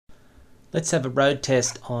Let's have a road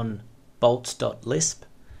test on bolts.lisp.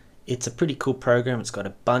 It's a pretty cool program. It's got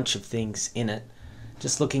a bunch of things in it.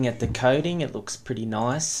 Just looking at the coding, it looks pretty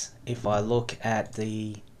nice. If I look at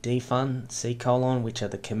the defun, C:, which are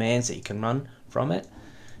the commands that you can run from it,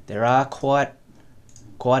 there are quite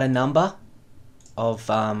a number of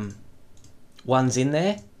ones in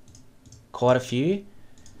there, quite a few.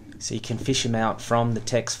 So you can fish them out from the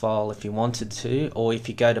text file if you wanted to, or if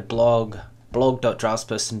you go to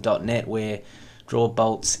blog.draftsperson.net, where Draw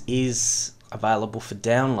Bolts is available for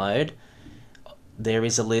download, there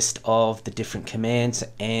is a list of the different commands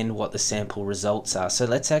and what the sample results are. So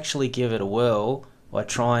let's actually give it a whirl by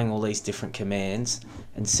trying all these different commands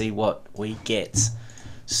and see what we get.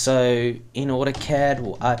 So in AutoCAD,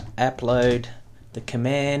 we'll upload the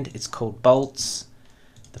command. It's called bolts.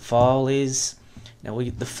 The file is, now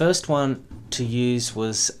the first one to use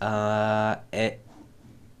was ELEVBOLT.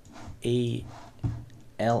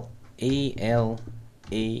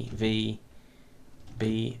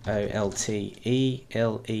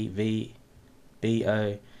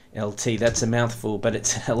 That's a mouthful, but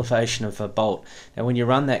it's an elevation of a bolt. Now when you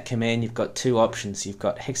run that command, you've got two options. You've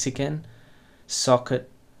got hexagon, socket,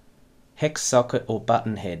 hex socket, or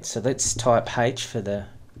button head. So let's type H for the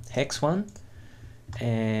hex one,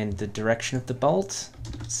 and the direction of the bolt.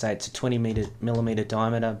 Say it's a 20mm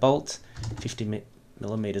diameter bolt, 50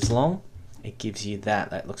 millimeters long. It gives you that.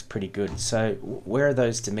 That looks pretty good. So where are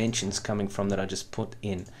those dimensions coming from that I just put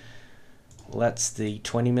in? Well, that's the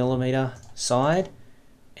 20mm side,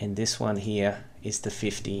 and this one here is the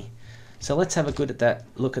 50. So let's have a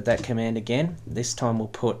look at that command again. This time we'll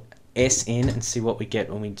put S in and see what we get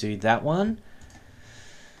when we do that one.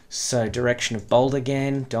 So direction of bolt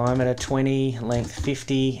again, diameter 20, length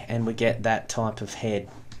 50, and we get that type of head.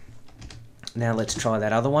 Now let's try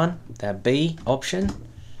that other one, that B option.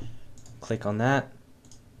 Click on that,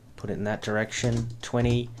 put it in that direction,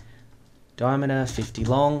 20 diameter, 50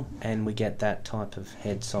 long, and we get that type of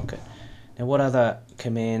head socket. Now what other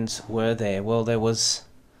commands were there? Well, there was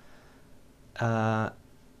ELVH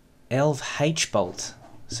bolt.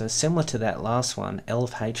 So similar to that last one,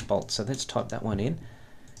 ELVH bolt. So let's type that one in.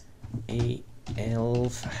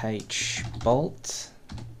 ELVH bolt.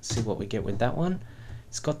 See what we get with that one.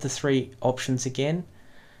 It's got the three options again.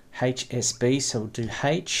 HSB, so we'll do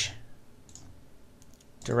H,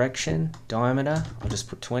 direction, diameter. I'll just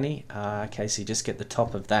put 20. Okay, so you just get the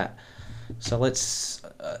top of that. So let's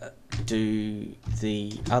do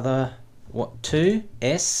the other, two,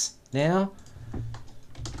 S now.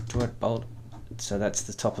 Do it bolt. So that's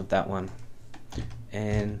the top of that one.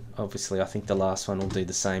 And obviously I think the last one will do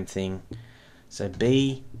the same thing. So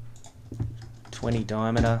B, 20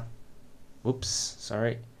 diameter. Whoops,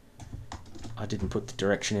 sorry. I didn't put the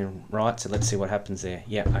direction in right, so let's see what happens there.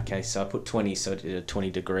 Yeah, okay, so I put 20, so it did 20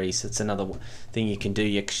 degrees. It's another thing you can do,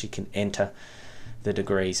 you can enter the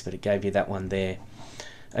degrees, but it gave you that one there.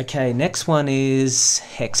 Okay, next one is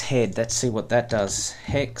Hex Head. Let's see what that does.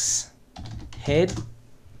 Hex Head.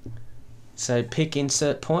 So pick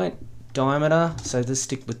insert point, diameter, so this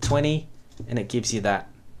stick with 20, and it gives you that.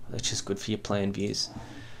 That's just good for your plan views.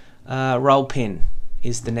 Roll pin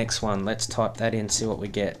is the next one. Let's type that in, see what we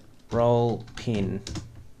get. Roll pin.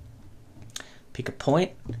 Pick a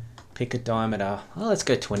point, pick a diameter. Oh, let's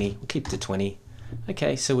go 20. We'll keep it to 20.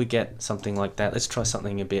 Okay, so we get something like that. Let's try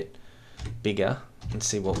something a bit bigger and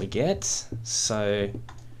see what we get. So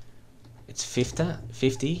it's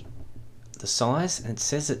 50 the size, and it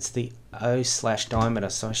says it's the O/diameter,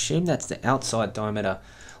 so I assume that's the outside diameter.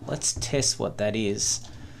 Let's test what that is.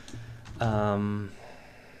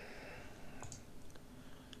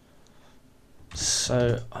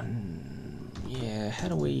 Yeah, how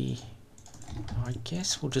do we, I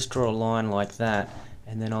guess we'll just draw a line like that,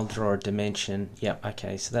 and then I'll draw a dimension. Yep,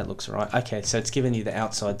 okay, so that looks right. Okay, so it's giving you the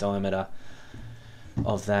outside diameter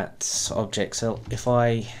of that object. So if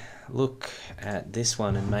I look at this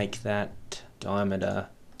one and make that diameter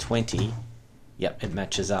 20, yep, it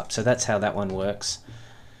matches up. So that's how that one works.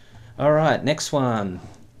 Alright, next one.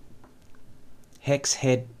 Hex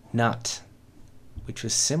Head Nut, which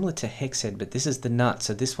was similar to Hex Head, but this is the nut,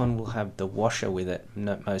 so this one will have the washer with it,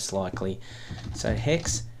 most likely. So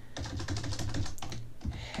Hex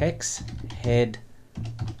Head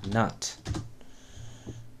Nut.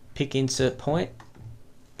 Pick insert point,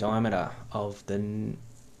 diameter of the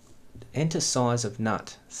enter size of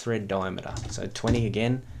nut, thread diameter. So 20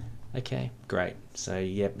 again. Okay, great. So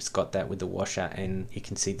yep, it's got that with the washer, and you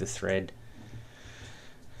can see the thread.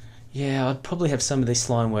 Yeah, I'd probably have some of this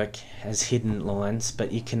line work as hidden lines,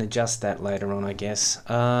 but you can adjust that later on, I guess.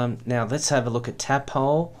 Now let's have a look at tap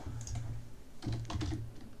hole.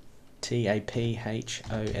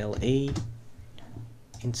 T-A-P-H-O-L-E.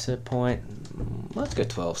 Insert point, let's go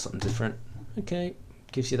 12, something different. Okay,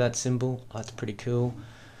 gives you that symbol, that's pretty cool.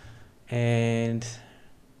 And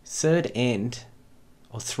third end,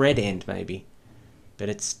 or thread end maybe, but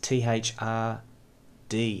it's T-H-R-D-E-N-D.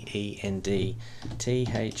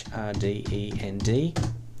 T-H-R-D-E-N-D.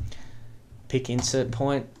 Pick insert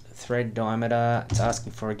point, thread diameter, it's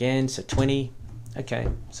asking for again, so 20. Okay,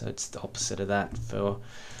 so it's the opposite of that for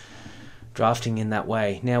drafting in that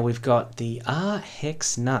way. Now we've got the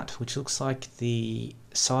Hex Nut, which looks like the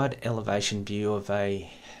side elevation view of a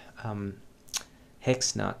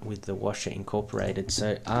hex nut with the washer incorporated.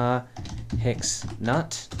 So Hex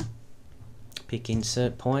Nut, pick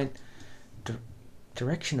insert point,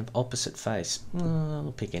 direction of opposite face,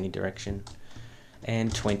 I'll pick any direction,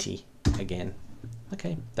 and 20 again.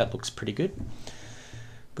 Okay, that looks pretty good.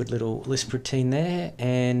 Good little Lisp routine there.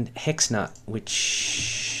 And Hex Nut,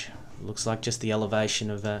 which looks like just the elevation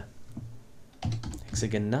of a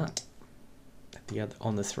hexagon nut at the other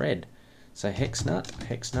on the thread. So Hex Nut,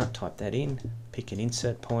 type that in, pick an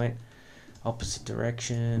insert point, opposite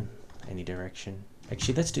direction, any direction.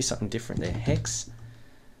 Actually, let's do something different there. Hex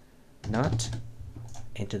Nut,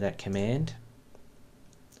 enter that command,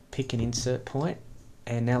 pick an insert point,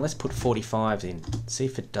 and now let's put 45 in, see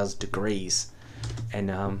if it does degrees. And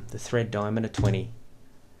the thread diameter 20.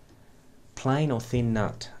 Plain or thin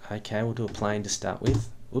nut? Okay, we'll do a plain to start with.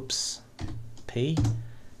 Oops. P.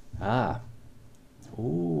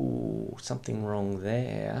 Ooh, something wrong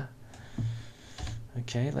there.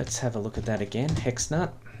 Okay, let's have a look at that again. Hex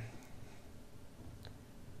nut.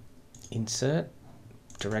 Insert.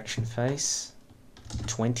 Direction face.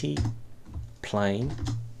 20. Plain.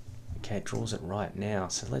 Okay, it draws it right now.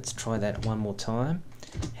 So let's try that one more time.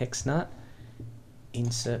 Hex nut.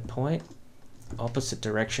 Insert point, opposite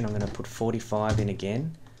direction. I'm going to put 45 in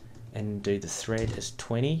again and do the thread as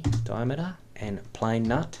 20 diameter, and plain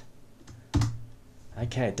nut.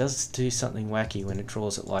 Okay, it does do something wacky when it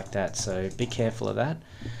draws it like that, so be careful of that.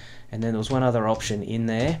 And then there was one other option in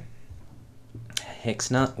there, Hex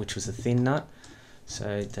Nut, which was a thin nut.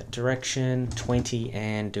 So that direction 20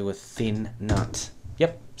 and do a thin nut.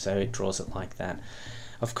 Yep, so it draws it like that.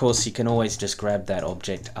 Of course, you can always just grab that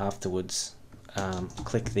object afterwards.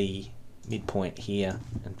 Click the midpoint here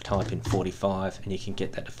and type in 45, and you can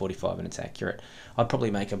get that to 45 and it's accurate. I'd probably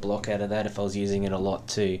make a block out of that if I was using it a lot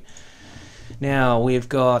too. Now we've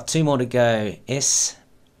got two more to go. S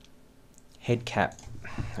head cap.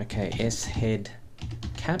 Okay, S head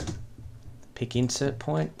cap. Pick insert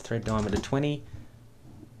point, thread diameter 20.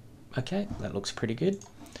 Okay, that looks pretty good.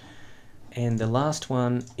 And the last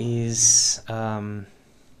one is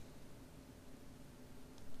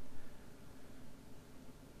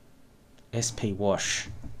SP wash.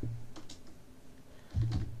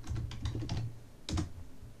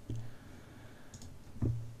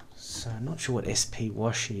 So I'm not sure what SP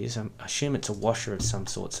wash is. I assume it's a washer of some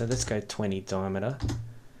sort. So let's go 20 diameter.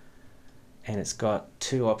 And it's got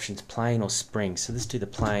two options, plain or spring. So let's do the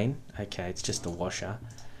plain. Okay, it's just the washer.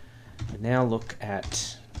 But now look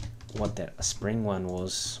at what that spring one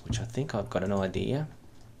was, which I think I've got an idea.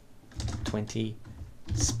 20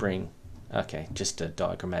 spring. Okay, just a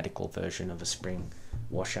diagrammatical version of a spring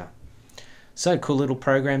washer. So cool little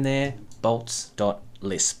program there,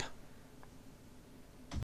 bolts.lisp.